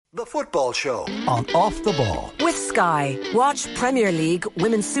The Football Show on Off the Ball. With Sky. Watch Premier League,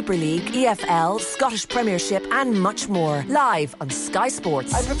 Women's Super League, EFL, Scottish Premiership and much more. Live on Sky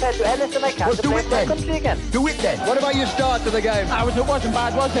Sports. I'm prepared to do anything I can to play for my country again. Do it then. What about your start to the game? It wasn't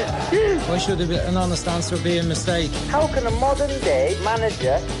bad, was it? Why should an honest answer be a mistake? How can a modern day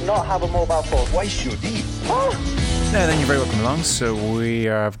manager not have a mobile phone? Why should he? Now then, you're very welcome along. So we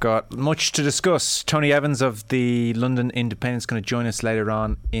have got much to discuss. Tony Evans of the London Independent is going to join us later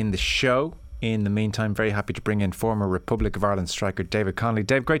on in the show. In the meantime, very happy to bring in former Republic of Ireland striker David Connolly.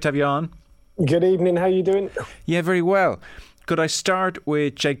 Dave, great to have you on. Good evening, how are you doing? Yeah, very well. Could I start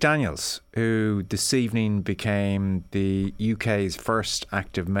with Jake Daniels, who this evening became the UK's first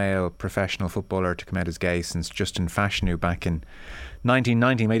active male professional footballer to come out as gay since Justin Fashanu back in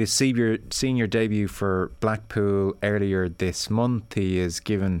 1990, made his senior debut for Blackpool earlier this month. He has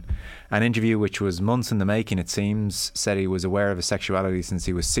given an interview which was months in the making, it seems. Said he was aware of his sexuality since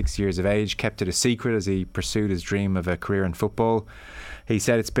he was 6 years of age, kept it a secret as he pursued his dream of a career in football. He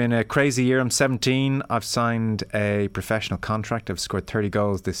said, "It's been a crazy year. I'm 17. I've signed a professional contract. I've scored 30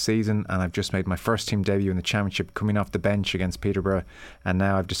 goals this season and I've just made my first team debut in the Championship, coming off the bench against Peterborough. And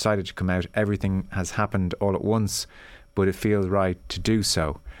now I've decided to come out. Everything has happened all at once, but it feels right to do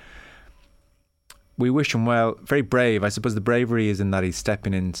so." We wish him well. Very brave. I suppose the bravery is in that he's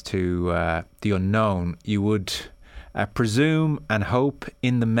stepping into the unknown. You would presume and hope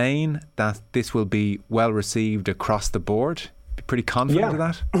in the main that this will be well received across the board. Be pretty confident of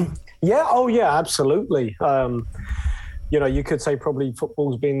that? Yeah, absolutely. You could say probably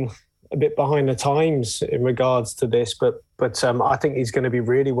football's been a bit behind the times in regards to this, but I think he's going to be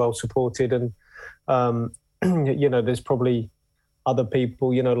really well supported. And there's probably other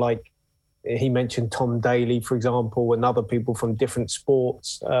people, like he mentioned Tom Daly, for example, and other people from different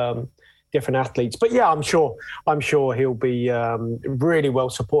sports, different athletes. But yeah, I'm sure he'll be really well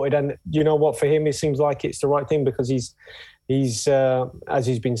supported. And you know what, for him, it seems like it's the right thing because he's as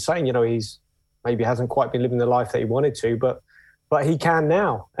he's been saying, he's maybe hasn't quite been living the life that he wanted to, but he can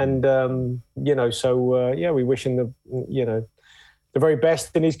now. And, we wish him the very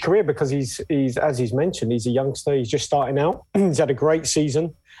best in his career because he's as he's mentioned, he's a youngster. He's just starting out. He's had a great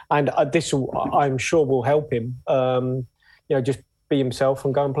season, and this I'm sure will help him. Just be himself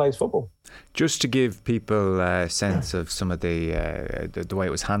and go and play his football. Just to give people a sense of some of the way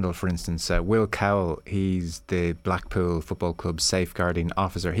it was handled, for instance, Will Cowell, he's the Blackpool Football Club safeguarding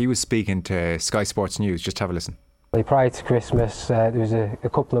officer. He was speaking to Sky Sports News. Just have a listen. Prior to Christmas, there was a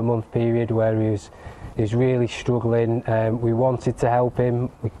couple of month period where he was really struggling. We wanted to help him.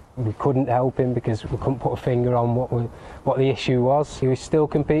 We couldn't help him because we couldn't put a finger on what the issue was. He was still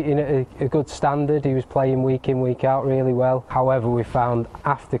competing at a good standard. He was playing week in, week out really well. However, we found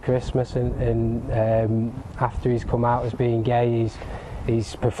after Christmas and after he's come out as being gay,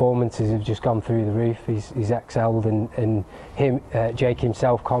 his performances have just gone through the roof. He's excelled, and Jake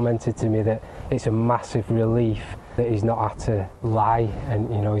himself commented to me that it's a massive relief that he's not had to lie, and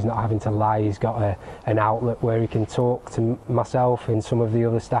he's not having to lie. He's got an outlet where he can talk to myself and some of the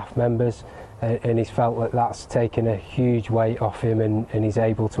other staff members, and he's felt that that's taken a huge weight off him, and he's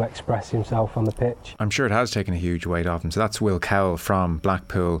able to express himself on the pitch. I'm sure it has taken a huge weight off him. So that's Will Cowell from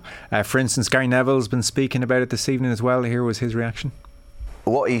Blackpool. For instance, Gary Neville's been speaking about it this evening as well. Here was his reaction.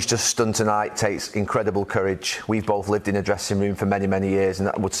 What he's just done tonight takes incredible courage. We've both lived in a dressing room for many, many years, and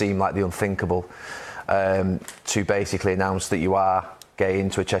that would seem like the unthinkable. To basically announce that you are gay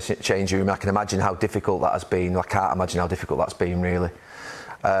into a changing room. I can imagine how difficult that has been. I can't imagine how difficult that's been, really.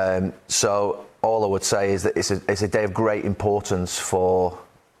 So all I would say is that it's a day of great importance for,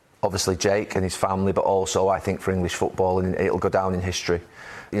 obviously, Jake and his family, but also, I think, for English football, and it'll go down in history.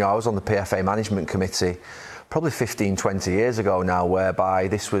 I was on the PFA management committee probably 15, 20 years ago now, whereby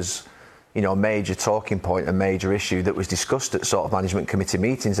this was a major talking point, a major issue that was discussed at sort of management committee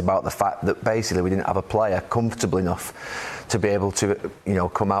meetings about the fact that basically we didn't have a player comfortable enough to be able to,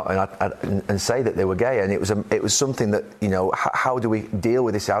 come out and say that they were gay. And it was something that, how do we deal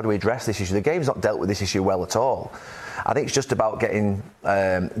with this? How do we address this issue? The game's not dealt with this issue well at all. I think it's just about getting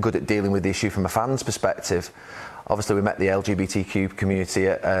good at dealing with the issue from a fan's perspective. Obviously, we met the LGBTQ community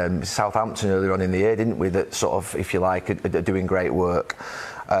at Southampton earlier on in the year, didn't we? That sort of, if you like, are doing great work.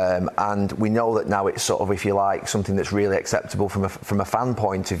 And we know that now it's sort of, if you like, something that's really acceptable from a fan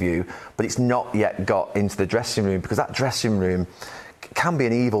point of view, but it's not yet got into the dressing room, because that dressing room can be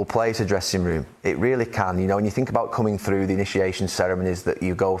an evil place, a dressing room. It really can. When you think about coming through the initiation ceremonies that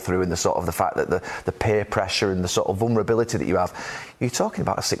you go through, and the sort of the fact that the peer pressure and the sort of vulnerability that you have, you're talking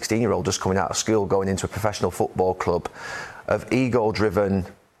about a 16-year-old just coming out of school, going into a professional football club of ego-driven,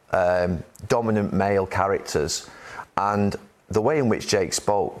 dominant male characters, and the way in which Jake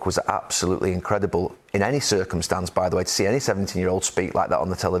spoke was absolutely incredible. In any circumstance, by the way, to see any 17-year-old speak like that on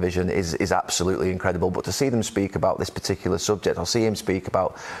the television is absolutely incredible. But to see them speak about this particular subject, or see him speak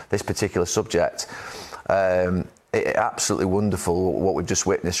about this particular subject, absolutely wonderful what we've just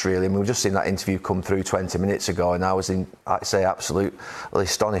witnessed, really. I mean, we've just seen that interview come through 20 minutes ago, and I was, I'd say, absolutely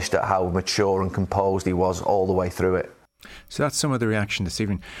astonished at how mature and composed he was all the way through it. So that's some of the reaction this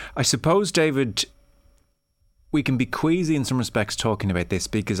evening. I suppose, David, we can be queasy in some respects talking about this,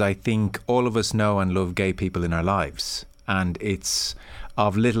 because I think all of us know and love gay people in our lives, and it's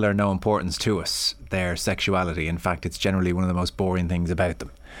of little or no importance to us, their sexuality. In fact, it's generally one of the most boring things about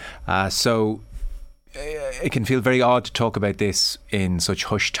them. So it can feel very odd to talk about this in such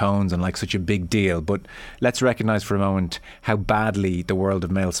hushed tones and like such a big deal, but let's recognise for a moment how badly the world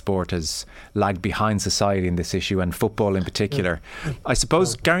of male sport has lagged behind society in this issue, and football in particular. I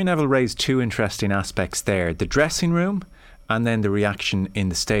suppose Gary Neville raised two interesting aspects there: the dressing room and then the reaction in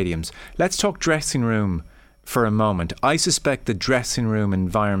the stadiums. Let's talk dressing room for a moment. I suspect the dressing room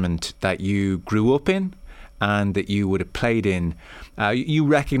environment that you grew up in and that you would have played in, you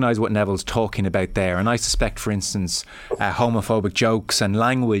recognise what Neville's talking about there. And I suspect, for instance, homophobic jokes and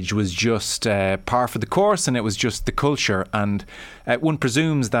language was just par for the course, and it was just the culture. And one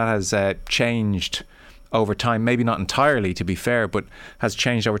presumes that has changed over time. Maybe not entirely, to be fair, but has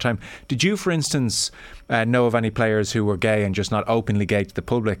changed over time. Did you, for instance, know of any players who were gay and just not openly gay to the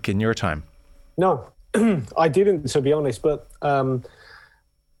public in your time? No, I didn't, to be honest. But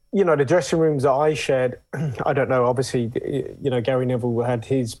you know, the dressing rooms that I shared, I don't know, obviously, you know, Gary Neville had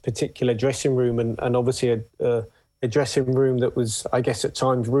his particular dressing room, and obviously a dressing room that was, I guess, at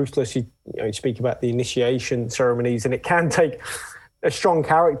times ruthless. You speak about the initiation ceremonies, and it can take a strong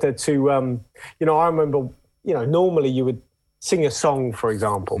character to, you know, I remember, you know, normally you would sing a song, for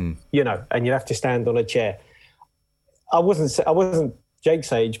example, you know, and you'd have to stand on a chair. I wasn't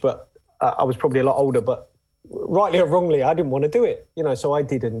Jake's age, but I was probably a lot older, but rightly or wrongly, I didn't want to do it, you know, so I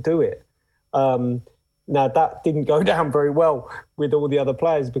didn't do it. Now, that didn't go down very well with all the other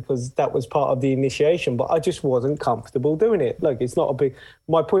players, because that was part of the initiation, but I just wasn't comfortable doing it. Look, it's not a big...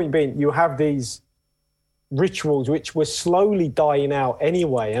 My point being, you have these rituals which were slowly dying out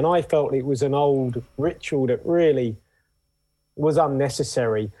anyway, and I felt it was an old ritual that really was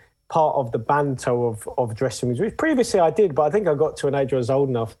unnecessary, part of the banter of dressing rooms, which previously I did, but I think I got to an age where I was old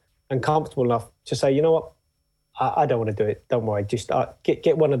enough and comfortable enough to say, you know what, I don't want to do it. Don't worry. Just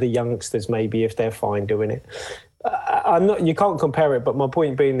get one of the youngsters, maybe, if they're fine doing it. I'm not. You can't compare it, but my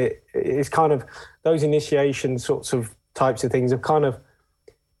point being that it's kind of those initiation sorts of types of things have kind of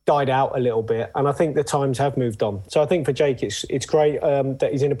died out a little bit, and I think the times have moved on. So I think for Jake, it's great that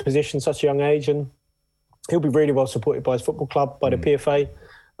he's in a position at such a young age, and he'll be really well supported by his football club, by the PFA.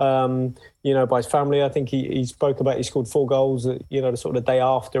 You know, by his family. I think he spoke about he scored 4 goals, you know, the sort of day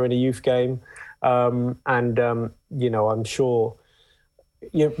after in a youth game. You know, I'm sure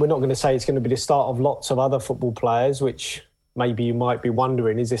we're not going to say it's going to be the start of lots of other football players, which maybe you might be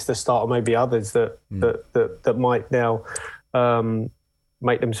wondering, is this the start of maybe others that might now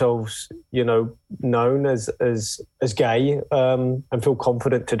make themselves, you know, known as gay and feel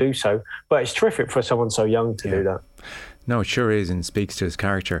confident to do so. But it's terrific for someone so young to do that. No, it sure is, and speaks to his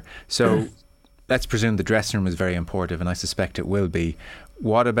character. So let's presume the dressing room is very important, and I suspect it will be.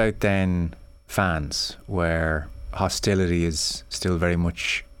 What about then fans, where hostility is still very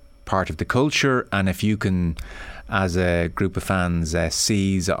much part of the culture? And if you can, as a group of fans,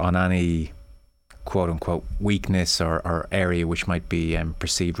 seize on any quote-unquote weakness or area which might be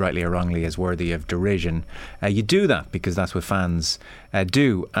perceived rightly or wrongly as worthy of derision, you do that, because that's what fans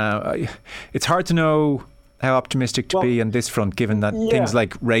do. It's hard to know how optimistic to be on this front, given that things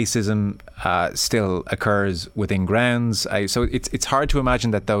like racism still occurs within grounds. So it's hard to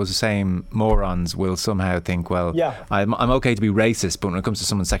imagine that those same morons will somehow think, well, I'm okay to be racist, but when it comes to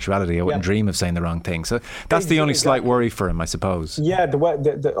someone's sexuality, I wouldn't dream of saying the wrong thing. So that's the only slight worry for him, I suppose. Yeah,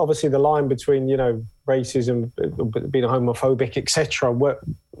 obviously the line between, you know, racism, being homophobic, etc.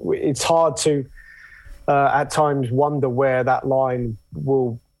 It's hard to at times wonder where that line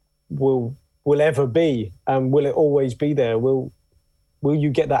will ever be, and will it always be there? Will you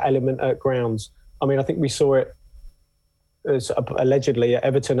get that element at grounds? I mean, I think we saw it as allegedly at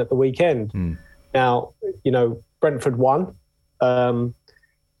Everton at the weekend. Now, you know, Brentford won. You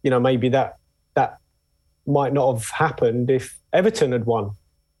know, maybe that might not have happened if Everton had won.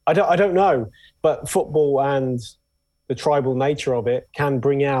 I don't know, but football and the tribal nature of it can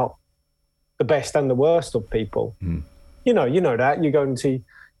bring out the best and the worst of people. You know that you go and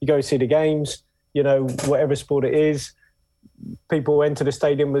see the games, you know, whatever sport it is, people who enter the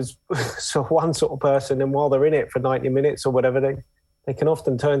stadium as so one sort of person, and while they're in it for 90 minutes or whatever, they can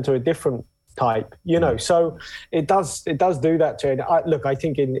often turn to a different type, you know. So it does do that to it. I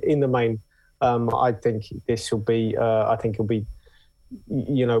think in the main, I think this will be, it'll be,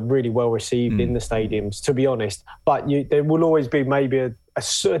 you know, really well received in the stadiums, to be honest. But there will always be maybe a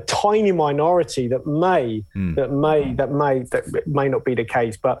tiny minority that may not be the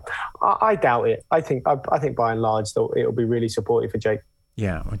case. But I doubt it. I think by and large it'll be really supportive for Jake.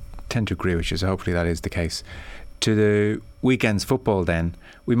 Yeah, I tend to agree with you. So hopefully that is the case. To the weekend's football, then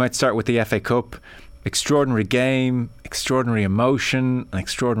we might start with the FA Cup. Extraordinary game, extraordinary emotion, an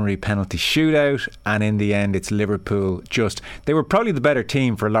extraordinary penalty shootout, and in the end it's Liverpool. They were probably the better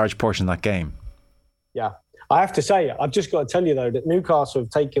team for a large portion of that game. Yeah, I have to say, I've just got to tell you though that Newcastle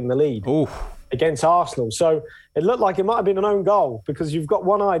have taken the lead against Arsenal, so it looked like it might have been an own goal, because you've got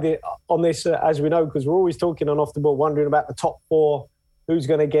one idea on this, as we know, because we're always talking on Off the Ball, wondering about the top four, who's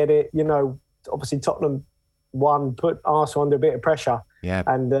going to get it. You know, obviously Tottenham won, put Arsenal under a bit of pressure. Yeah,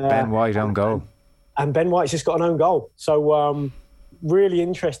 and Ben White own goal. And Ben White's just got an own goal. So really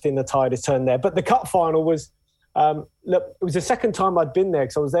interesting, the tide has turned there. But the cup final was, it was the second time I'd been there,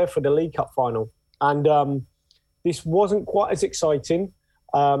 because I was there for the League Cup final. And this wasn't quite as exciting.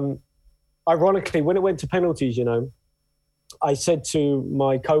 Ironically, when it went to penalties, you know, I said to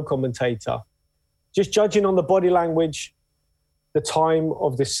my co-commentator, just judging on the body language, the time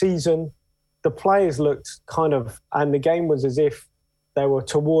of the season, the players looked and the game was as if they were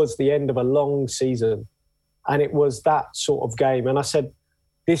towards the end of a long season, and it was that sort of game. And I said,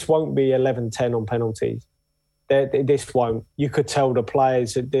 this won't be 11-10 on penalties. This won't. You could tell the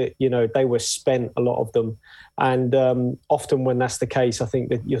players that, you know, they were spent, a lot of them. And often when that's the case, I think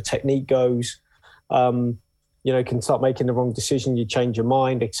that your technique goes, you know, can start making the wrong decision, you change your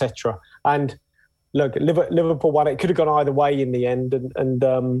mind, etc. And look, Liverpool won. It could have gone either way in the end.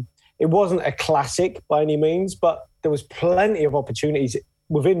 And it wasn't a classic by any means, but there was plenty of opportunities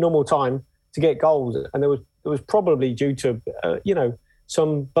within normal time to get goals, and there was probably due to you know,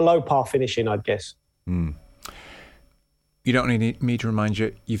 some below par finishing, I'd guess. You don't need me to remind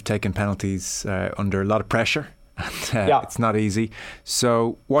you, you've taken penalties under a lot of pressure, and it's not easy.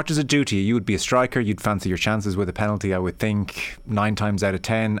 So what does it do to you? You would be a striker, you'd fancy your chances with a penalty, I would think, 9 times out of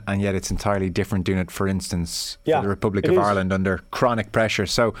 10, and yet it's entirely different doing it, for instance, for the Republic of Ireland under chronic pressure.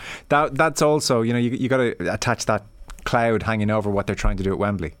 So that's also, you know, you got to attach that cloud hanging over what they're trying to do at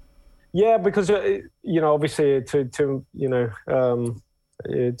Wembley. Yeah, because you know, obviously to you know,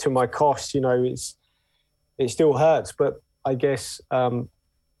 to my cost, you know, it still hurts. But I guess when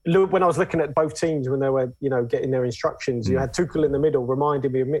I was looking at both teams when they were, you know, getting their instructions, you had Tuchel in the middle,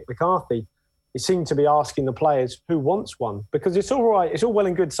 reminding me of Mick McCarthy. He seemed to be asking the players who wants one, because it's all right. It's all well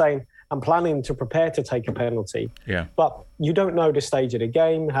and good saying I'm planning to prepare to take a penalty. Yeah. But you don't know the stage of the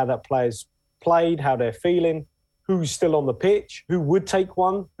game, how that player's played, how they're feeling, who's still on the pitch, who would take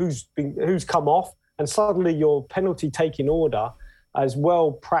one, who's come off, and suddenly your penalty taking order, as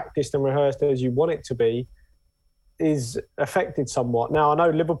well practiced and rehearsed as you want it to be, is affected somewhat. Now, I know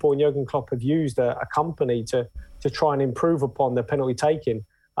Liverpool and Jurgen Klopp have used a company to try and improve upon their penalty taking,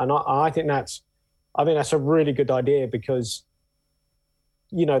 and I think that's a really good idea, because,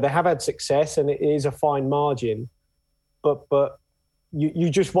 you know, they have had success and it is a fine margin, but you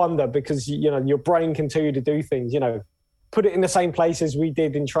just wonder, because, you know, your brain can tell you to do things, you know, put it in the same place as we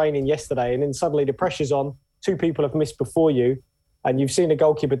did in training yesterday, and then suddenly the pressure's on, 2 people have missed before you, and you've seen a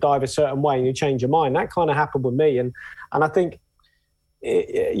goalkeeper dive a certain way and you change your mind. That kind of happened with me. And I think,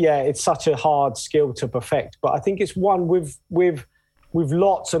 it's such a hard skill to perfect, but I think it's one with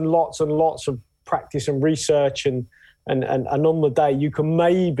lots and lots and lots of practice and research and on the day you can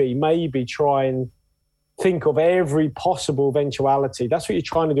maybe try and think of every possible eventuality. That's what you're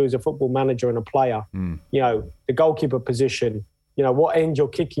trying to do as a football manager and a player. You know, the goalkeeper position, you know, what end you're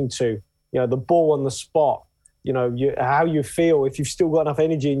kicking to, you know, the ball on the spot, you know, how you feel, if you've still got enough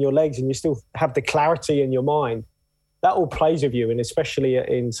energy in your legs and you still have the clarity in your mind. That all plays with you, and especially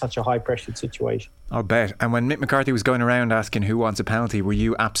in such a high-pressured situation. I'll bet. And when Mick McCarthy was going around asking who wants a penalty, were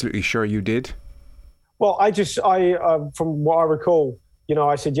you absolutely sure you did? Well, I from what I recall, you know,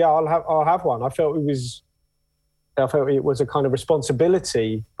 I said, yeah, I'll have one. I felt it was a kind of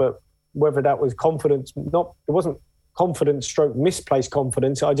responsibility, but whether that was confidence, it wasn't confidence stroke misplaced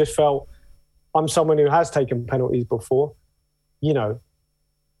confidence. I just felt I'm someone who has taken penalties before. You know,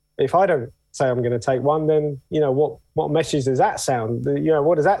 if I don't say I'm going to take one, then, you know, what message does that sound? You know,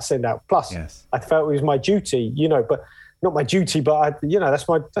 what does that send out? Plus, I felt it was my duty, you know, but not my duty, but that's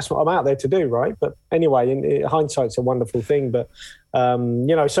what I'm out there to do, right? But anyway, in hindsight's a wonderful thing. But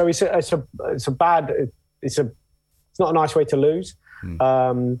you know, so it's not a nice way to lose.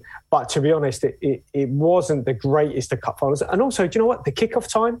 But to be honest, it wasn't the greatest of cup finals. And also, do you know what? The kickoff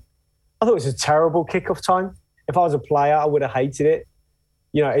time, I thought it was a terrible kickoff time. If I was a player, I would have hated it.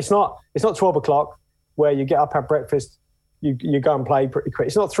 You know, it's not 12 o'clock where you get up, have breakfast, you go and play pretty quick.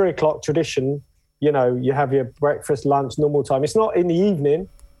 It's not 3 o'clock tradition. You know, you have your breakfast, lunch, normal time. It's not in the evening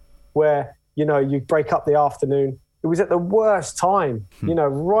where, you know, you break up the afternoon. It was at the worst time, you know,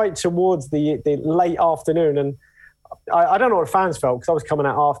 right towards the late afternoon. And I don't know what fans felt, because I was coming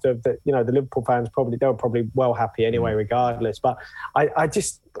out after that. You know, the Liverpool fans they were probably well happy anyway, regardless. But I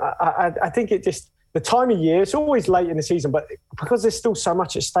think it just, the time of year, it's always late in the season, but because there's still so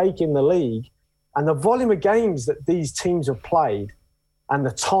much at stake in the league and the volume of games that these teams have played and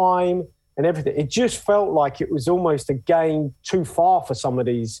the time and everything, it just felt like it was almost a game too far for some of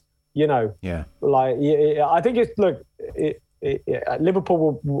these, you know. Yeah. Like, I think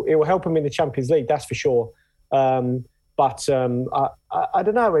Liverpool will help them in the Champions League, that's for sure. But I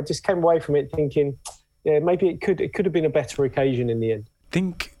don't know. I just came away from it thinking, yeah, maybe it could have been a better occasion in the end. I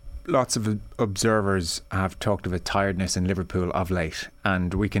think lots of observers have talked of a tiredness in Liverpool of late,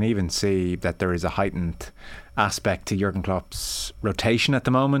 and we can even see that there is a heightened aspect to Jurgen Klopp's rotation at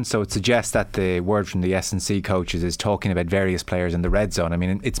the moment. So it suggests that the word from the S&C coaches is talking about various players in the red zone. I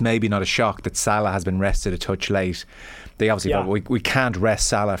mean, it's maybe not a shock that Salah has been rested a touch late. They obviously thought we can't rest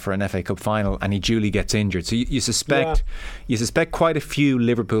Salah for an FA Cup final, and he duly gets injured. So you suspect quite a few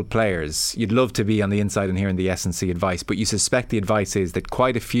Liverpool players. You'd love to be on the inside and hearing the S&C advice, but you suspect the advice is that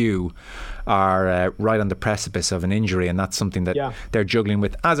quite a few are right on the precipice of an injury, and that's something that they're juggling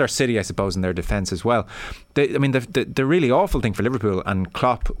with, as are City, I suppose, in their defence as well. The really awful thing for Liverpool, and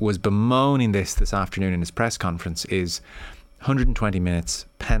Klopp was bemoaning this afternoon in his press conference, is 120 minutes,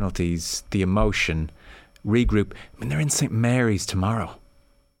 penalties, the emotion, regroup. I mean, they're in St Mary's tomorrow.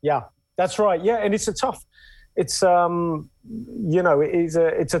 Yeah, that's right. Yeah, and it's a tough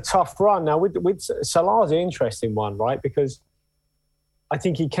run. Now with Salah's an interesting one, right? Because I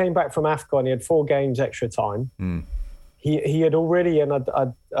think he came back from AFCON, he had 4 games extra time. He had already, and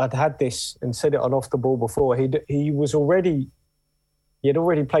I'd had this and said it on Off the Ball before, he had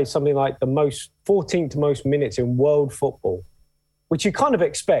already played something like the 14th most minutes in world football, which you kind of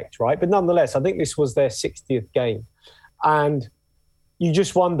expect, right? But nonetheless, I think this was their 60th game. And you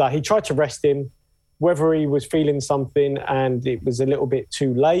just wonder, he tried to rest him, whether he was feeling something and it was a little bit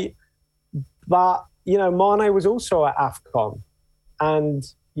too late. But, you know, Mane was also at AFCON. And,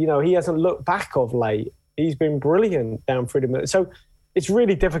 you know, he hasn't looked back of late. He's been brilliant down through the middle. So it's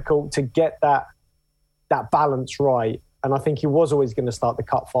really difficult to get that balance right. And I think he was always going to start the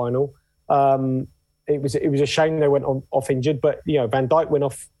cup final. It was a shame they went off injured, but, you know, Van Dijk went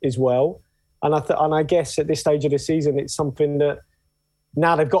off as well. And I guess at this stage of the season, it's something that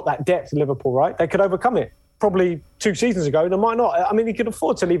now they've got that depth in Liverpool, right? They could overcome it. Probably 2 seasons ago, they might not. I mean, he could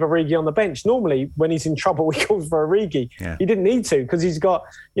afford to leave Origi on the bench. Normally, when he's in trouble, he calls for Origi. Yeah. He didn't need to, because he's got,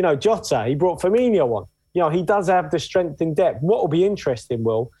 you know, Jota. He brought Firmino on. You know, he does have the strength in depth. What will be interesting,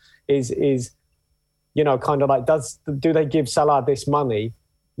 Will, is you know, kind of like, do they give Salah this money,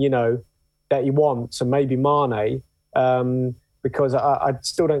 you know, that he wants, and maybe Mane? Because I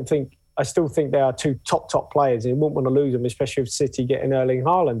still think they are 2 top players, and you wouldn't want to lose them, especially with City getting Erling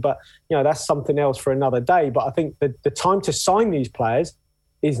Haaland. But, you know, that's something else for another day. But I think the time to sign these players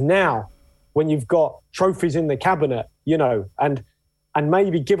is now, when you've got trophies in the cabinet, you know, and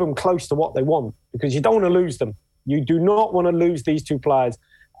maybe give them close to what they want, because you don't want to lose them. You do not want to lose these 2 players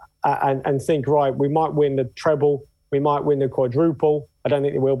and think, right, we might win the treble, we might win the quadruple. I don't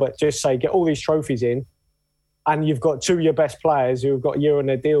think they will, but just say, get all these trophies in, and you've got 2 of your best players who have got a year on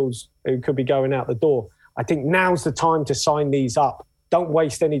their deals who could be going out the door. I think now's the time to sign these up. Don't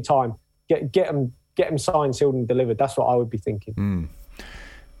waste any time. Get them signed, sealed and delivered. That's what I would be thinking.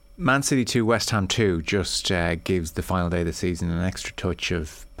 Man City 2, West Ham 2 just gives the final day of the season an extra touch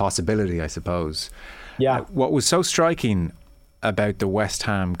of possibility, I suppose. Yeah. What was so striking about the West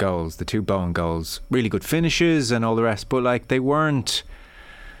Ham goals, the 2 Bowen goals, really good finishes and all the rest, but like, they weren't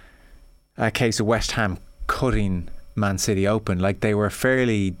a case of West Ham cutting Man City open. Like, they were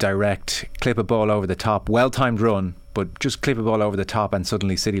fairly direct, clip a ball over the top, well-timed run, but just clip a ball over the top, and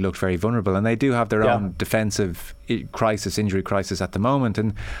suddenly City looked very vulnerable. And they do have their own defensive injury crisis at the moment.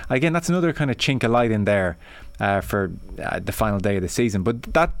 And again, that's another kind of chink of light in there for the final day of the season. But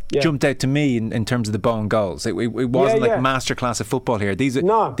that jumped out to me in terms of the Bowen goals. It wasn't like masterclass of football here. These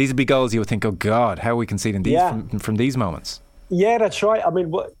would be goals you would think, oh God, how are we conceding these from these moments? Yeah, that's right. I mean,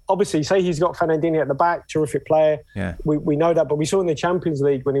 obviously, say he's got Fernandinho at the back, terrific player. Yeah. We know that, but we saw in the Champions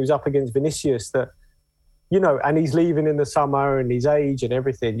League when he was up against Vinicius that, you know, and he's leaving in the summer and his age and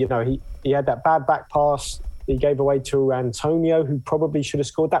everything, you know, he had that bad back pass he gave away to Antonio, who probably should have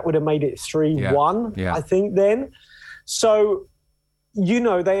scored. That would have made it 3-1, I think, then. So, you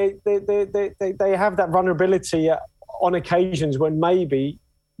know, they have that vulnerability on occasions when maybe,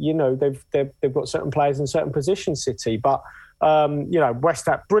 you know, they've got certain players in certain positions, City. But, you know, West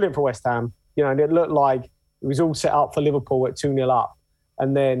Ham, brilliant for West Ham. You know, and it looked like it was all set up for Liverpool at 2-0 up.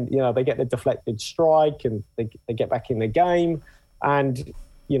 And then, you know, they get the deflected strike and they get back in the game. And,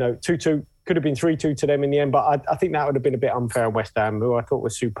 you know, 2-2 could have been 3-2 to them in the end. But I think that would have been a bit unfair on West Ham, who I thought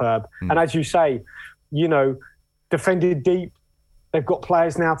was superb. And as you say, you know, defended deep. They've got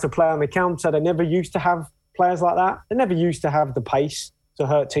players now to play on the counter. They never used to have players like that. They never used to have the pace to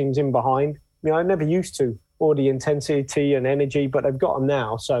hurt teams in behind. You know, they never used to, or the intensity and energy, but they've got them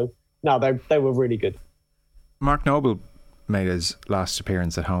now. So, no, they were really good. Mark Noble made his last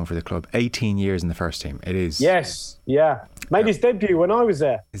appearance at home for the club. 18 years in the first team. It is. Yes, yeah. Made his debut when I was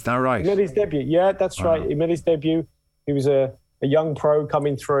there. Is that right? He made his debut. Yeah, that's right. He made his debut. He was a young pro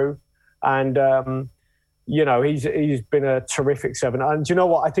coming through. And, you know, he's been a terrific servant. And do you know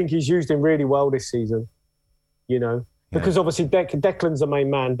what? I think he's used him really well this season, you know, because obviously Declan's the main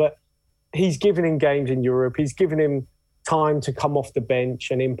man, but he's given him games in Europe. He's given him time to come off the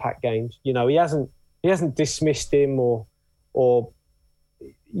bench and impact games. You know, he hasn't dismissed him or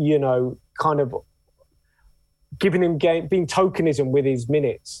you know, kind of giving him being tokenism with his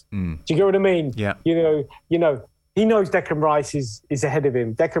minutes. Do you get what I mean? Yeah. You know, he knows Declan Rice is ahead of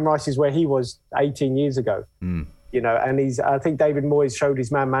him. Declan Rice is where he was 18 years ago. You know, and I think David Moyes showed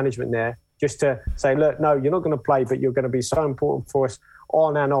his man management there just to say, look, no, you're not going to play, but you're going to be so important for us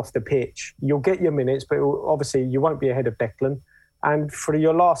on and off the pitch. You'll get your minutes, but obviously you won't be ahead of Declan. And for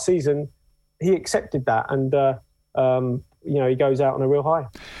your last season, he accepted that. And, you know, he goes out on a real high.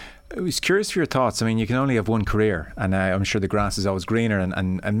 I was curious for your thoughts. I mean, you can only have one career, and I'm sure the grass is always greener.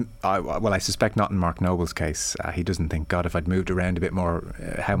 And I suspect not in Mark Noble's case. He doesn't think, God, if I'd moved around a bit more,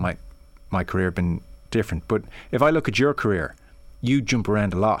 how might my career have been different? But if I look at your career, you jump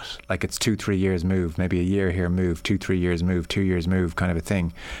around a lot. Like it's 2-3 years move, maybe a year here move, 2-3 years move, 2 years move, kind of a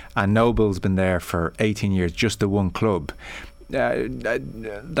thing. And Noble's been there for 18 years, just the one club.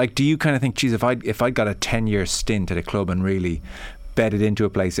 Like, do you kind of think, geez, if I'd got a 10-year stint at a club and really bedded into a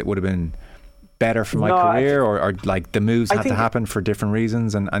place, it would have been better for my career, or like the moves had to happen for different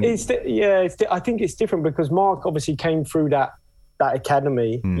reasons? And I think it's different because Mark obviously came through that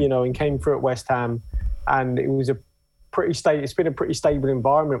academy, you know, and came through at West Ham, and it was it's been a pretty stable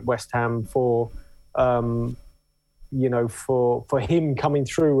environment, West Ham, for you know, for him coming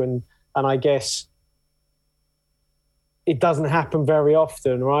through, and I guess it doesn't happen very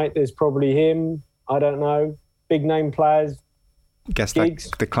often, right? There's probably him, I don't know, big name players. I guess gigs,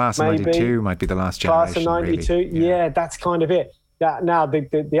 the class of maybe. 92 might be the last generation. Class of 92, really. yeah, that's kind of it. Now,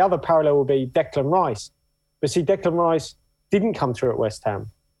 the other parallel will be Declan Rice. But see, Declan Rice didn't come through at West Ham.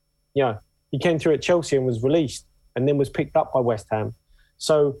 You know, he came through at Chelsea and was released and then was picked up by West Ham.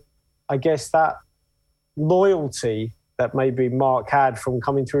 So I guess that loyalty that maybe Mark had from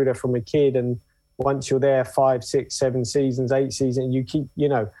coming through there from a kid, and once you're there 5, 6, 7 seasons, 8 seasons, you keep, you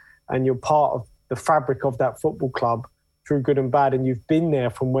know, and you're part of the fabric of that football club through good and bad, and you've been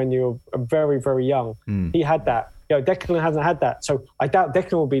there from when you're very, very young. He had that. You know, Declan hasn't had that. So I doubt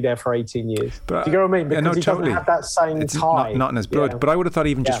Declan will be there for 18 years. But, do you get what I mean? Because he doesn't have that same tie. Not in his blood. Yeah. But I would have thought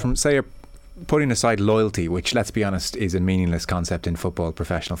even just from, say, putting aside loyalty, which, let's be honest, is a meaningless concept in football,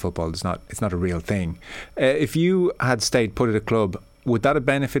 professional football. It's not a real thing. If you had stayed put at a club, would that have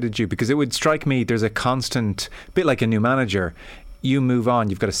benefited you? Because it would strike me there's a constant, bit like a new manager, you move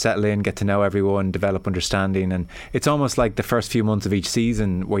on, you've got to settle in, get to know everyone, develop understanding, and it's almost like the first few months of each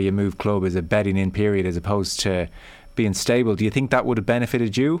season where you move club is a bedding in period as opposed to being stable. Do you think that would have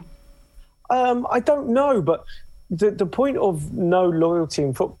benefited you? I don't know, but the point of no loyalty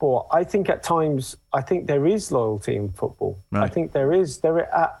in football, I think at times, I think there is loyalty in football. Right. I think there is.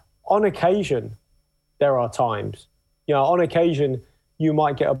 On occasion, there are times. You know, on occasion, you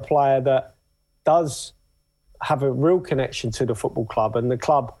might get a player that does have a real connection to the football club, and the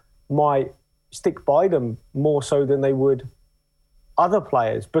club might stick by them more so than they would other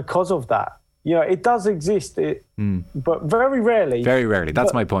players because of that. You know, it does exist, but very rarely. Very rarely.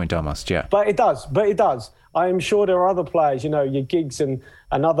 That's my point almost, yeah. But it does. I am sure there are other players, you know, your Giggs and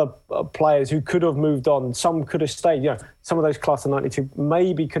other players who could have moved on. Some could have stayed. You know, some of those class of 92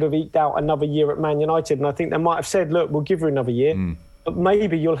 maybe could have eked out another year at Man United. And I think they might have said, look, we'll give you another year, but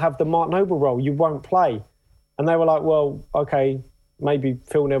maybe you'll have the Mark Noble role. You won't play. And they were like, well, okay, maybe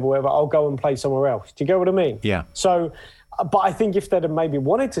Phil Neville, whatever, I'll go and play somewhere else. Do you get what I mean? Yeah. So, but I think if they'd have maybe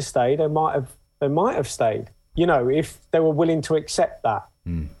wanted to stay, they might have stayed, you know, if they were willing to accept that.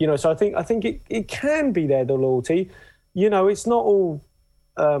 You know, so I think it can be there, the loyalty. You know, it's not all.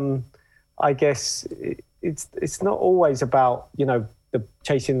 I guess it's not always about, you know, the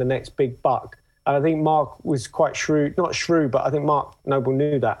chasing the next big buck. And I think Mark was quite shrewd, not shrewd, but I think Mark Noble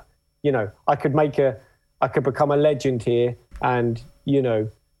knew that. You know, I could become a legend here, and, you know,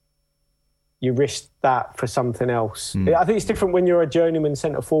 you risk that for something else. I think it's different when you're a journeyman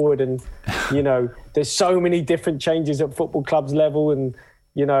centre forward, and, you know, there's so many different changes at football clubs level, and,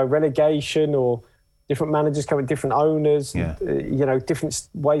 you know, relegation, or different managers coming, different owners, you know, different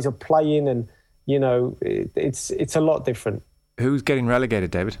ways of playing, and, you know, it's a lot different. Who's getting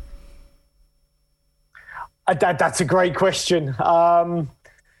relegated, David? That's a great question. I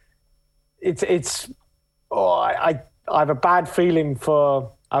have a bad feeling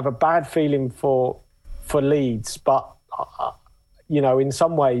for Leeds, but you know, in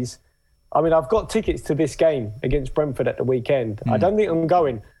some ways, I mean, I've got tickets to this game against Brentford at the weekend. I don't think I'm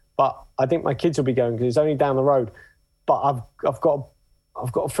going, but I think my kids will be going because it's only down the road. But I've got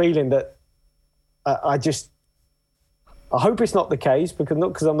a feeling that I hope it's not the case,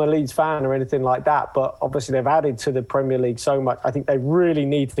 not because I'm a Leeds fan or anything like that, but obviously they've added to the Premier League so much. I think they really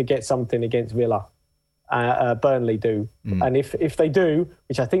need to get something against Villa. Burnley do. And if they do,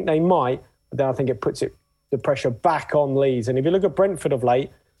 which I think they might, then I think it puts the pressure back on Leeds. And if you look at Brentford of late,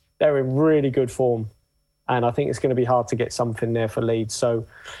 they're in really good form. And I think it's going to be hard to get something there for Leeds. So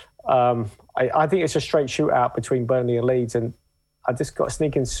I think it's a straight shootout between Burnley and Leeds. And I just got a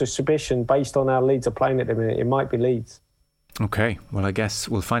sneaking suspicion, based on how Leeds are playing at the minute, it might be Leeds. Okay, well, I guess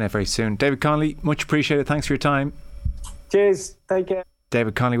we'll find out very soon. David Connolly, much appreciated. Thanks for your time. Cheers. Take care.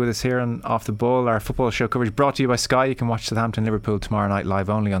 David Connolly with us here on Off the Ball. Our football show coverage brought to you by Sky. You can watch Southampton Liverpool tomorrow night live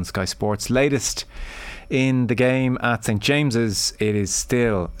only on Sky Sports. Latest in the game at St James's, it is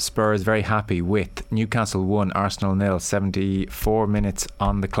still Spurs very happy with Newcastle 1, Arsenal 0. 74 minutes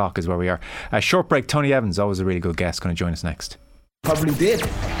on the clock is where we are. A short break. Tony Evans, always a really good guest, going to join us next. Probably did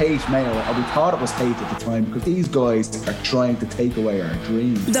hate Mayo, or we thought it was hate at the time, because these guys are trying to take away our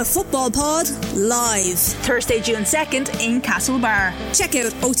dreams. The Football Pod live Thursday, June 2nd in Castlebar. Check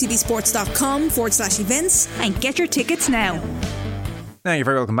out otbsports.com/events and get your tickets now. Now, you're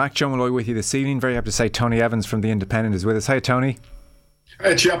very welcome back. Joe Malloy with you this evening. Very happy to say Tony Evans from The Independent is with us. Hi, Tony.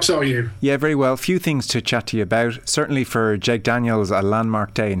 Hey, chaps, how are you? Yeah, very well. Few things to chat to you about. Certainly for Jake Daniels, a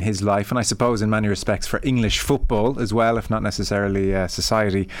landmark day in his life, and I suppose in many respects for English football as well, if not necessarily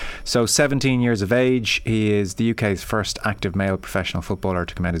society. So 17 years of age, he is the UK's first active male professional footballer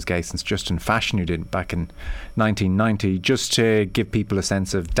to come out as gay since Justin Fashanu did back in 1990. Just to give people a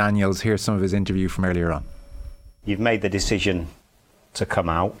sense of Daniels, here's some of his interview from earlier on. You've made the decision to come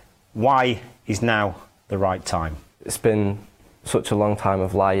out. Why is now the right time? It's been such a long time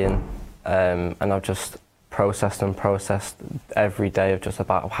of lying, and I've just processed every day of just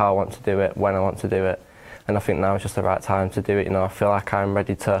about how I want to do it, when I want to do it, and I think now is just the right time to do it. You know, I feel like I'm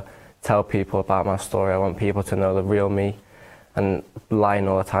ready to tell people about my story. I want people to know the real me, and lying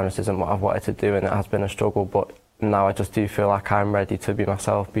all the time just isn't what I've wanted to do, and it has been a struggle, but now I just do feel like I'm ready to be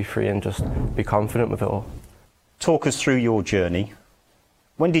myself, be free, and just be confident with it all. Talk us through your journey.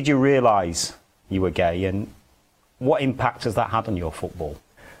 When did you realise you were gay, and what impact has that had on your football?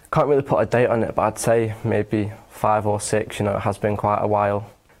 Can't really put a date on it, but I'd say maybe 5 or 6. You know, it has been quite a while.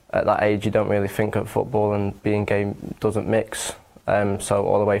 At that age, you don't really think of football and being gay doesn't mix. So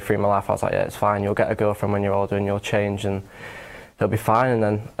all the way through my life, I was like, yeah, it's fine. You'll get a girlfriend when you're older and you'll change and it'll be fine. And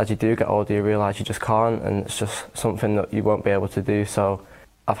then as you do get older, you realise you just can't, and it's just something that you won't be able to do. So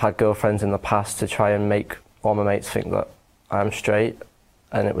I've had girlfriends in the past to try and make all my mates think that I'm straight,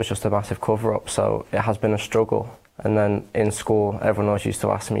 and it was just a massive cover-up. So it has been a struggle. And then in school, everyone always used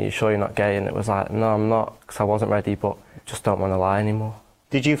to ask me, you sure you're not gay? And it was like, no, I'm not, because I wasn't ready, but just don't want to lie anymore.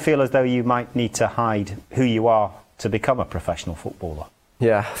 Did you feel as though you might need to hide who you are to become a professional footballer?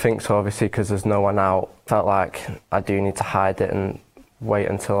 Yeah, I think so, obviously, because there's no one out. Felt like I do need to hide it and wait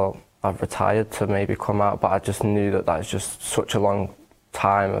until I've retired to maybe come out, but I just knew that that's just such a long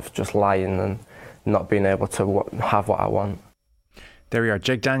time of just lying and not being able to have what I want. There we are,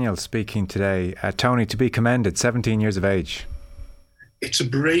 Jake Daniels speaking today. Tony, to be commended, 17 years of age. It's a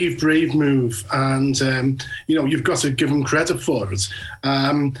brave move, and you know, you've got to give him credit for it.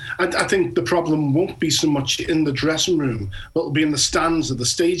 I think the problem won't be so much in the dressing room, but it'll be in the stands of the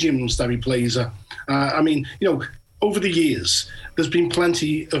stadiums that he plays at. I mean, you know, over the years, there's been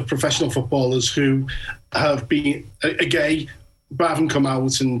plenty of professional footballers who have been gay, but haven't come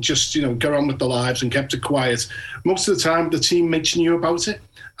out and just, you know, got on with their lives and kept it quiet. Most of the time, the teammates knew about it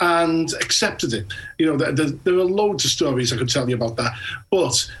and accepted it. You know, there are loads of stories I could tell you about that.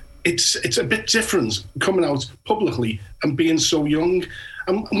 But it's a bit different coming out publicly and being so young.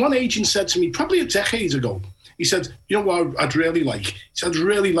 And one agent said to me probably a decade ago, he said, you know what I'd really like? He said, I'd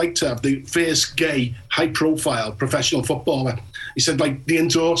really like to have the first gay, high-profile professional footballer. He said, like, the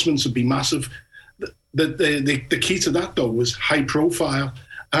endorsements would be massive. The key to that, though, was high profile.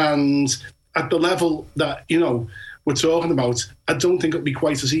 And at the level that, we're talking about, I don't think it'll be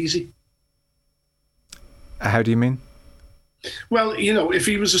quite as easy. How do you mean? Well, if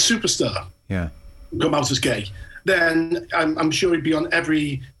he was a superstar, come out as gay, then I'm sure he'd be on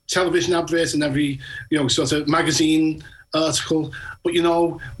every television advert and every, sort of magazine article. But,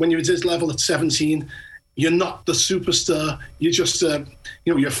 when you're at his level at 17, you're not the superstar. You're just,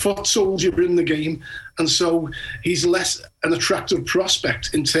 you're a foot soldier in the game. And so he's less an attractive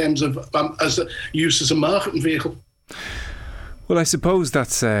prospect in terms of use as a marketing vehicle. Well, I suppose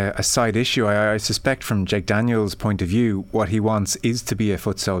that's a side issue. I suspect from Jake Daniels' point of view, what he wants is to be a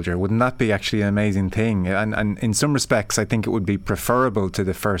foot soldier. Wouldn't that be actually an amazing thing? And in some respects, I think it would be preferable to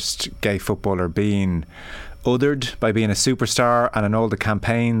the first gay footballer being othered by being a superstar and in all the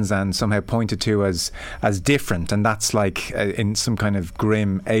campaigns and somehow pointed to as different, and that's like in some kind of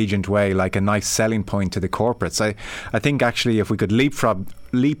grim agent way, like a nice selling point to the corporates. I think actually if we could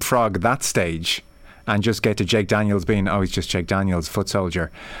leapfrog that stage and just get to Jake Daniels being, he's just Jake Daniels, foot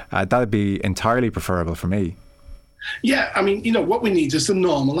soldier, that would be entirely preferable for me. Yeah, I mean, what we need is the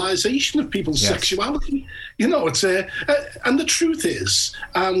normalisation of people's sexuality. It's and the truth is,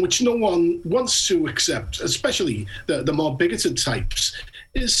 which no one wants to accept, especially the more bigoted types,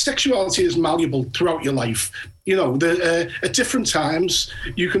 is sexuality is malleable throughout your life. At different times,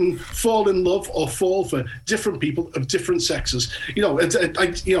 you can fall in love or fall for different people of different sexes. I'm in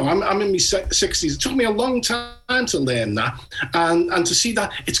my 60s. It took me a long time to learn that and to see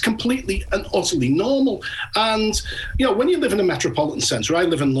that it's completely and utterly normal. And, when you live in a metropolitan centre, I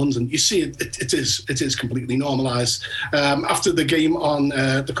live in London, you see it is completely normalised. After the game on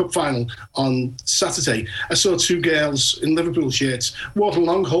the cup final on Saturday, I saw two girls in Liverpool shirts walking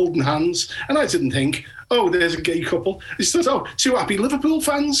along holding hands, and I didn't think, there's a gay couple. It's just, two happy Liverpool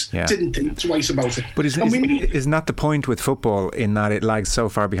fans. Yeah. Didn't think twice about it. But isn't that the point with football, in that it lags so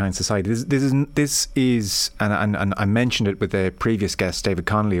far behind society? This is, and I mentioned it with the previous guest, David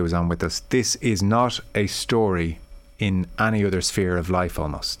Connolly, who was on with us. This is not a story in any other sphere of life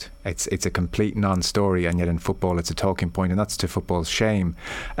almost. It's a complete non-story, and yet in football it's a talking point, and that's to football's shame.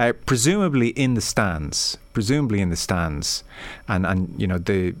 Presumably in the stands, and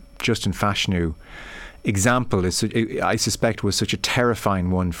the Justin Fashanu example is, I suspect, was such a terrifying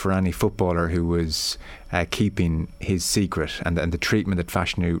one for any footballer who was keeping his secret, and the treatment that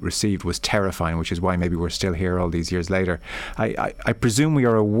Fashanu received was terrifying, which is why maybe we're still here all these years later. I presume we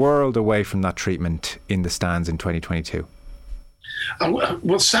are a world away from that treatment in the stands in 2022.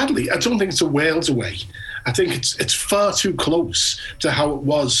 Well, sadly, I don't think it's a world away. I think it's far too close to how it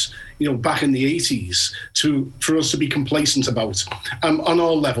was, back in the 80s for us to be complacent about on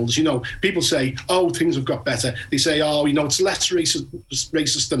all levels. People say, things have got better. They say, it's less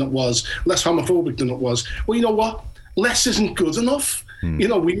racist than it was, less homophobic than it was. Well, you know what? Less isn't good enough. We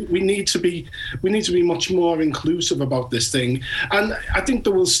need to be much more inclusive about this thing. And I think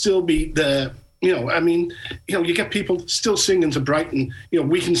there will still be you get people still singing to Brighton.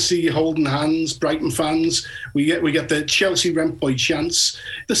 We can see you holding hands, Brighton fans. We get the Chelsea rent boy chants.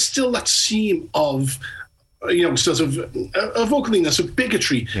 There's still that seam of, sort of ugliness, of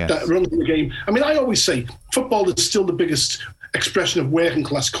bigotry that runs in the game. I mean, I always say football is still the biggest expression of working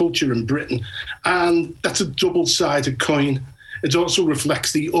class culture in Britain, and that's a double-sided coin. It also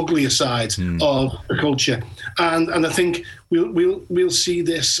reflects the uglier side of the culture, and I think we'll see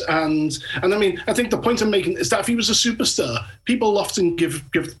this. And I mean, I think the point I'm making is that if he was a superstar, people often give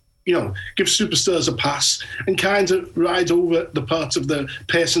superstars a pass and kind of ride over the parts of the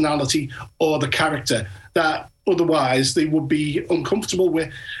personality or the character that otherwise they would be uncomfortable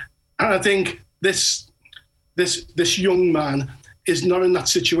with. And I think this young man is not in that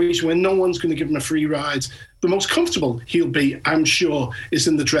situation where no one's going to give him a free ride. The most comfortable he'll be, I'm sure, is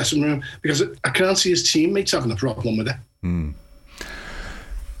in the dressing room, because I can't see his teammates having a problem with it.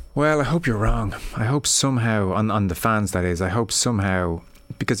 Well, I hope you're wrong. I hope somehow, on the fans that is, I hope somehow,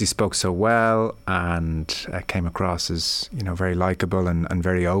 because he spoke so well and came across as, very likeable and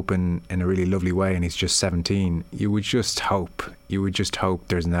very open in a really lovely way, and he's just 17, you would just hope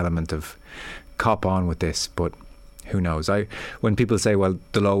there's an element of cop on with this, but who knows? When people say, well,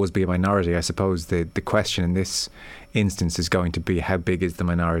 there'll always be a minority, I suppose the question in this instance is going to be, how big is the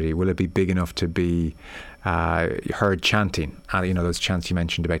minority? Will it be big enough to be heard chanting? Those chants you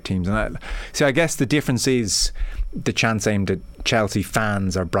mentioned about teams. And I guess the difference is the chants aimed at Chelsea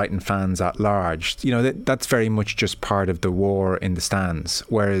fans or Brighton fans at large. That's very much just part of the war in the stands.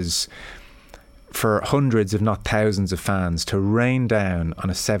 Whereas for hundreds, if not thousands of fans to rain down on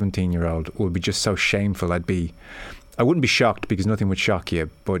a 17-year-old would be just so shameful. I wouldn't be shocked, because nothing would shock you,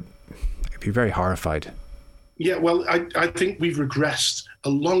 but I'd be very horrified. Yeah, well, I think we've regressed a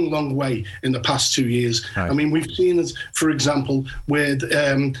long, long way in the past 2 years. Right. I mean, we've seen it, for example, with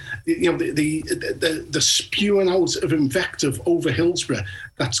the spewing out of invective over Hillsborough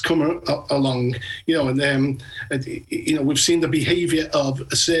that's come along. And we've seen the behaviour of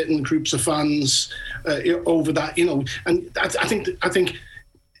certain groups of fans over that. And I think.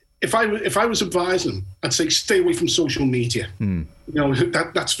 If I was advising them, I'd say stay away from social media.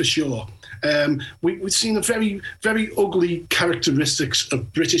 That's for sure. We've seen a very, very ugly characteristics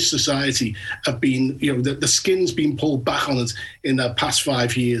of British society have been, the skin's been pulled back on it in the past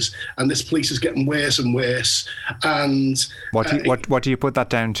 5 years, and this place is getting worse and worse. And what do you put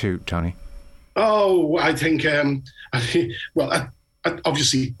that down to, Tony? Oh, I think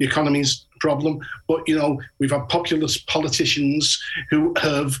obviously the economy's a problem, but we've had populist politicians who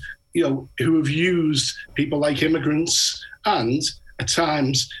have used people like immigrants and at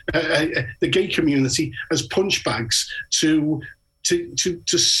times the gay community as punch bags to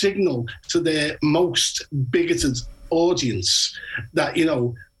signal to their most bigoted audience that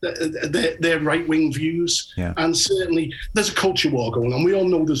their right-wing views. Yeah. And certainly there's a culture war going on. We all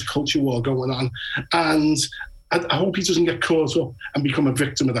know there's a culture war going on, and I hope he doesn't get caught up and become a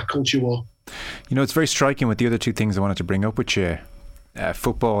victim of that culture war. It's very striking with the other two things I wanted to bring up with you.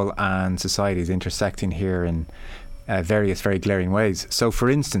 Football and society is intersecting here in various very glaring ways. So, for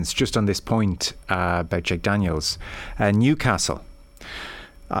instance, just on this point about Jake Daniels, Newcastle.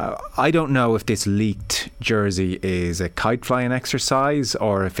 I don't know if this leaked jersey is a kite flying exercise,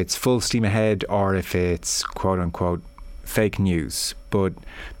 or if it's full steam ahead, or if it's quote unquote fake news, but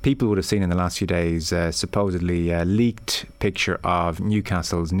people would have seen in the last few days supposedly a leaked picture of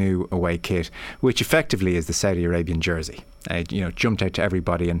Newcastle's new away kit, which effectively is the Saudi Arabian jersey. Jumped out to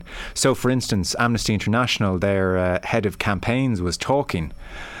everybody. And so, for instance, Amnesty International, their head of campaigns, was talking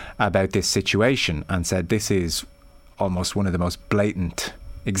about this situation and said this is almost one of the most blatant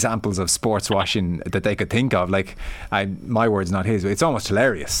examples of sports washing that they could think of. My words, not his. It's almost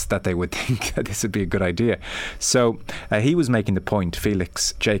hilarious that they would think that this would be a good idea. So he was making the point,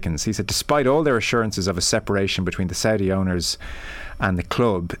 Felix Jakins. He said, despite all their assurances of a separation between the Saudi owners and the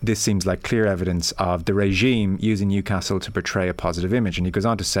club, this seems like clear evidence of the regime using Newcastle to portray a positive image. And he goes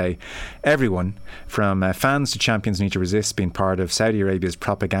on to say, everyone, from fans to champions, need to resist being part of Saudi Arabia's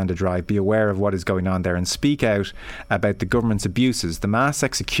propaganda drive, be aware of what is going on there, and speak out about the government's abuses, the mass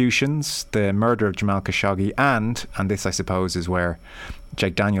executions, the murder of Jamal Khashoggi, and this, I suppose, is where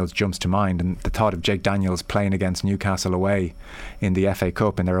Jake Daniels jumps to mind, and the thought of Jake Daniels playing against Newcastle away in the FA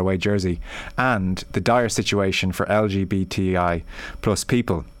Cup in their away jersey, and the dire situation for LGBTI plus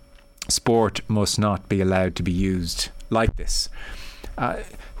people. Sport must not be allowed to be used like this.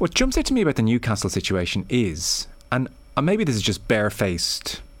 What jumps out to me about the Newcastle situation is, and maybe this is just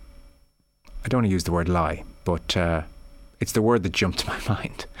barefaced, I don't want to use the word lie, but it's the word that jumped to my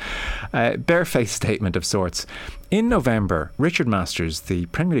mind. Barefaced statement of sorts. In November, Richard Masters, the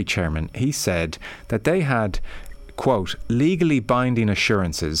Premier League chairman, he said that they had, quote, legally binding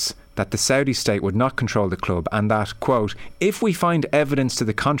assurances that the Saudi state would not control the club, and that, quote, if we find evidence to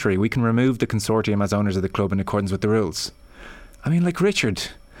the contrary, we can remove the consortium as owners of the club in accordance with the rules. I mean, Richard,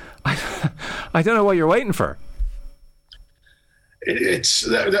 I don't know what you're waiting for. It's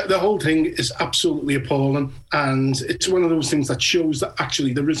the whole thing is absolutely appalling, and it's one of those things that shows that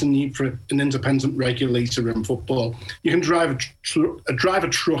actually there is a need for an independent regulator in football. You can drive a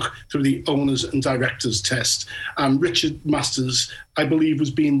truck through the owners and directors test, and Richard Masters, I believe, was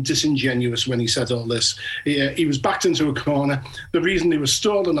being disingenuous when he said all this. He was backed into a corner. The reason they were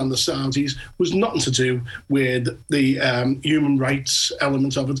stalling on the Saudis was nothing to do with the human rights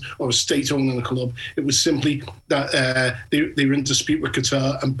element of it or a state owning the club. It was simply that they were in dispute with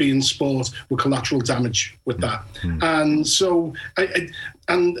Qatar, and beIN Sport were collateral damage with that. And so,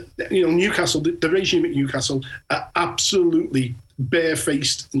 Newcastle, the regime at Newcastle are absolutely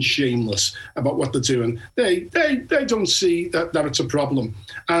barefaced and shameless about what they're doing. They don't see that it's a problem,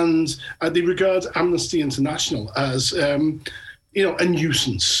 and they regard Amnesty International as a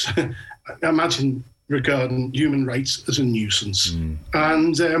nuisance. Imagine regarding human rights as a nuisance.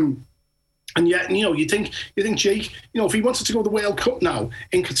 And And yet, you think Jake, if he wanted to go to the World Cup now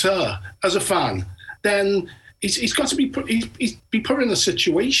in Qatar as a fan, then he's got to be put in a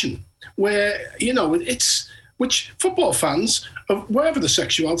situation where, which football fans of wherever the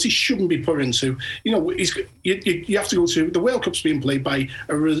sexuality shouldn't be put into. You have to go to the World Cup's being played by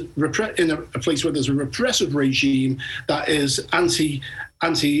in a place where there's a repressive regime that is anti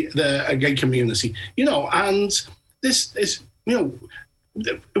the gay community. And this is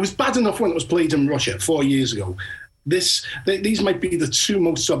it was bad enough when it was played in Russia 4 years ago. These might be the two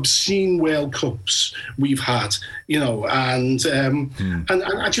most obscene World Cups we've had, and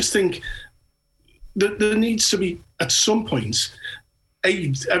I just think that there needs to be at some point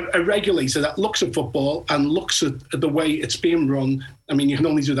a regulator that looks at football and looks at the way it's being run. I mean, you can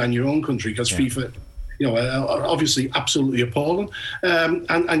only do that in your own country because FIFA, are obviously absolutely appalling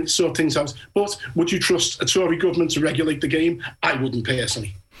and sort things out. But would you trust a Tory government to regulate the game? I wouldn't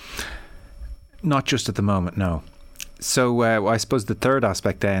personally. Not just at the moment, no. So I suppose the third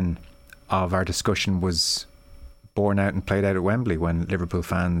aspect then of our discussion was borne out and played out at Wembley when Liverpool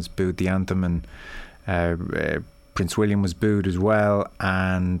fans booed the anthem, and Prince William was booed as well,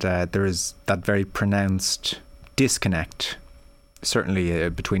 and there is that very pronounced disconnect, certainly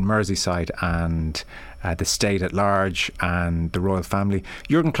between Merseyside and the state at large and the royal family.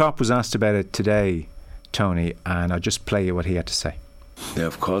 Jurgen Klopp was asked about it today, Tony, and I'll just play you what he had to say. Yeah,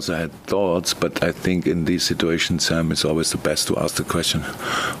 of course I had thoughts, but I think in these situations it's always the best to ask the question,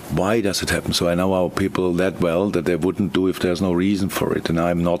 why does it happen? So I know our people that well that they wouldn't do if there's no reason for it, and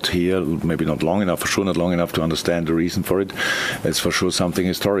I'm not here, maybe not long enough, for sure not long enough to understand the reason for it. It's for sure something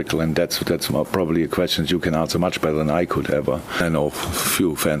historical, and that's probably a question you can answer much better than I could ever. I know a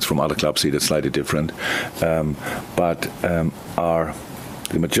few fans from other clubs see that slightly different, but the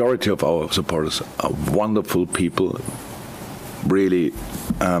majority of our supporters are wonderful people, really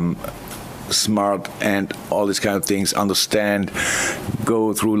smart and all these kind of things, understand,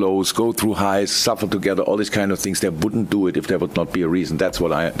 go through lows, go through highs, suffer together, all these kind of things. They wouldn't do it if there would not be a reason. That's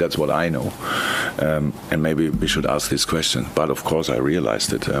what I know, and maybe we should ask this question. But of course I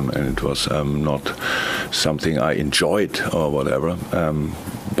realized it, and it was not something I enjoyed or whatever,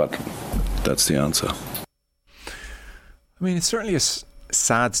 but that's the answer. I mean, it's certainly a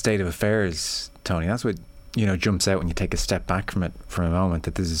sad state of affairs, Tony. That's what jumps out when you take a step back from it for a moment,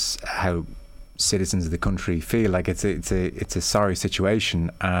 that this is how citizens of the country feel. Like it's a sorry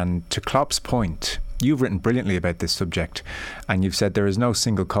situation. And to Klopp's point, you've written brilliantly about this subject, and you've said there is no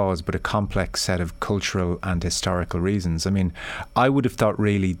single cause but a complex set of cultural and historical reasons. I mean, I would have thought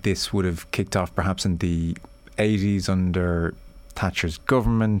really this would have kicked off perhaps in the 80s under Thatcher's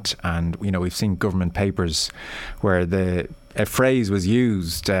government, and we've seen government papers where a phrase was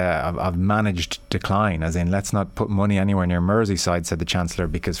used of managed decline, as in, let's not put money anywhere near Merseyside, said the Chancellor,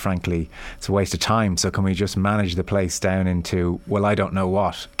 because frankly it's a waste of time, so can we just manage the place down into, well, I don't know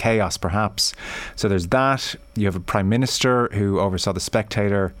what, chaos perhaps. So there's that. You have a Prime Minister who oversaw the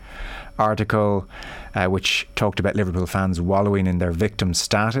Spectator article which talked about Liverpool fans wallowing in their victim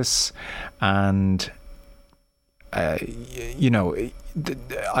status, and I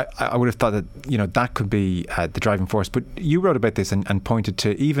would have thought that that could be the driving force. But you wrote about this and pointed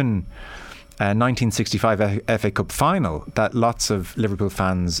to even 1965 FA Cup final, that lots of Liverpool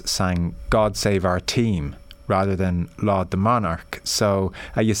fans sang "God Save Our Team" rather than "Laud the Monarch." So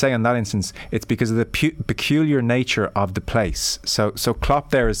you say in that instance it's because of the peculiar nature of the place. So Klopp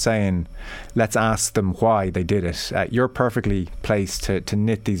there is saying, let's ask them why they did it. You're perfectly placed to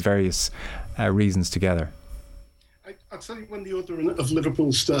knit these various reasons together. I'll tell you when the othering of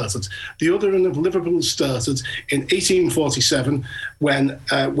Liverpool started. The othering of Liverpool started in 1847 when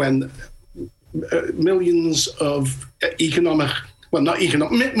millions of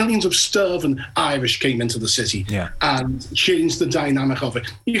millions of starving Irish came into the city and changed the dynamic of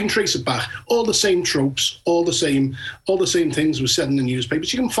it. You can trace it back. All the same tropes, all the same things were said in the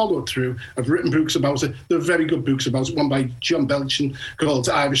newspapers. You can follow it through. I've written books about it. There are very good books about it. One by John Belchin called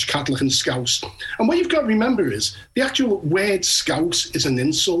Irish Catholic and Scouse. And what you've got to remember is the actual word Scouse is an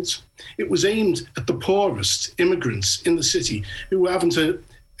insult. It was aimed at the poorest immigrants in the city who were having to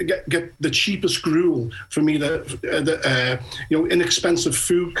get the cheapest gruel from either inexpensive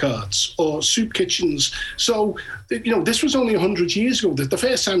food carts or soup kitchens. So this was only 100 years ago. The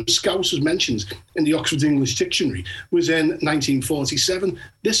first time Scouse was mentioned in the Oxford English Dictionary was in 1947.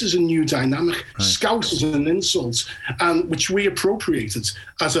 This is a new dynamic. Right. Scouse is an insult, and which we appropriated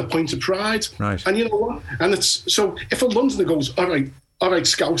as a point of pride. Right. And you know what? And it's so if a Londoner goes, all right,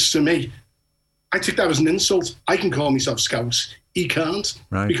 Scouse to me, I take that as an insult. I can call myself Scouse. He can't,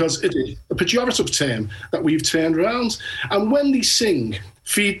 right, because it is a pejorative term that we've turned around. And when they sing,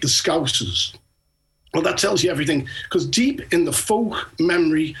 feed the Scousers, well, that tells you everything, because deep in the folk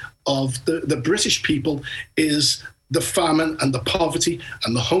memory of the British people is the famine and the poverty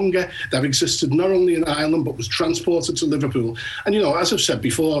and the hunger that existed not only in Ireland but was transported to Liverpool. And, as I've said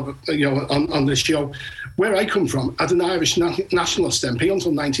before, on this show, where I come from, as an Irish nationalist MP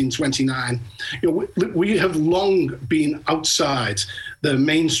until 1929, we have long been outside the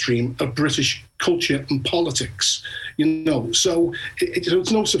mainstream of British culture and politics. So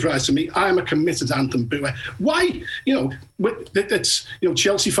it's no surprise to me. I'm a committed anthem booer. Why? It's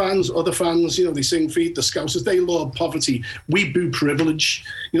Chelsea fans, other fans. They sing "Feed the Scousers." They laud poverty. We boo privilege.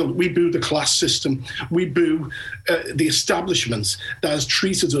 We boo the class system. We boo the establishment that has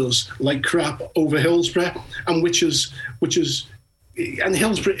treated us like crap over Hillsborough, and which is. And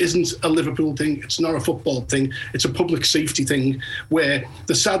Hillsborough isn't a Liverpool thing. It's not a football thing. It's a public safety thing, where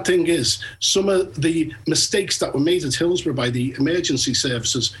the sad thing is some of the mistakes that were made at Hillsborough by the emergency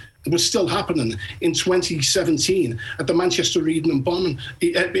services was still happening in 2017 at the Manchester Arena bombing.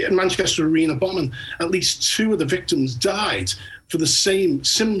 At least 2 of the victims died for the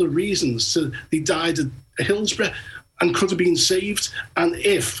similar reasons. They died at Hillsborough and could have been saved. And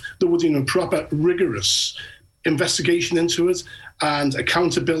if there would have been a proper, rigorous investigation into it and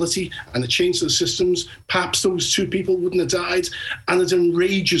accountability and a change to the systems, perhaps those 2 people wouldn't have died. And it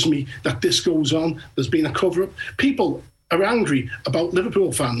enrages me that this goes on. There's been a cover-up. People are angry about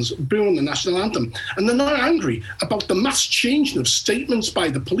Liverpool fans booing the national anthem, and they're not angry about the mass changing of statements by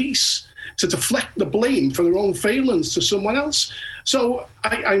the police to deflect the blame for their own failings to someone else. So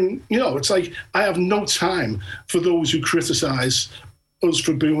it's like I have no time for those who criticise us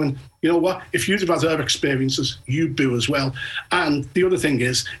for booing. You know what? If you've had our experiences, you boo as well. And the other thing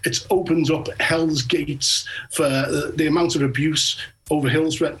is, it's opened up hell's gates for the amount of abuse over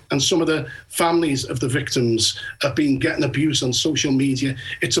Hillsborough, and some of the families of the victims have been getting abuse on social media.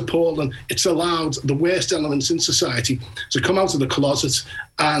 It's appalling. It's allowed the worst elements in society to come out of the closet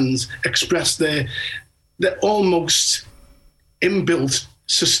and express their almost inbuilt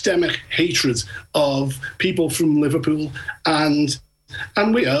systemic hatred of people from Liverpool. And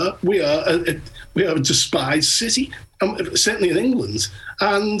we are a despised city, certainly in England,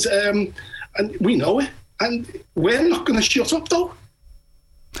 and we know it, and we're not going to shut up, though.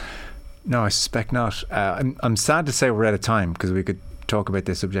 No, I suspect not. I'm sad to say we're out of time, because we could talk about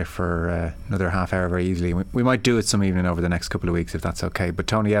this subject for another half hour very easily. We might do it some evening over the next couple of weeks if that's okay. But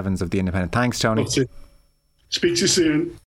Tony Evans of The Independent, thanks, Tony. Speak to you soon.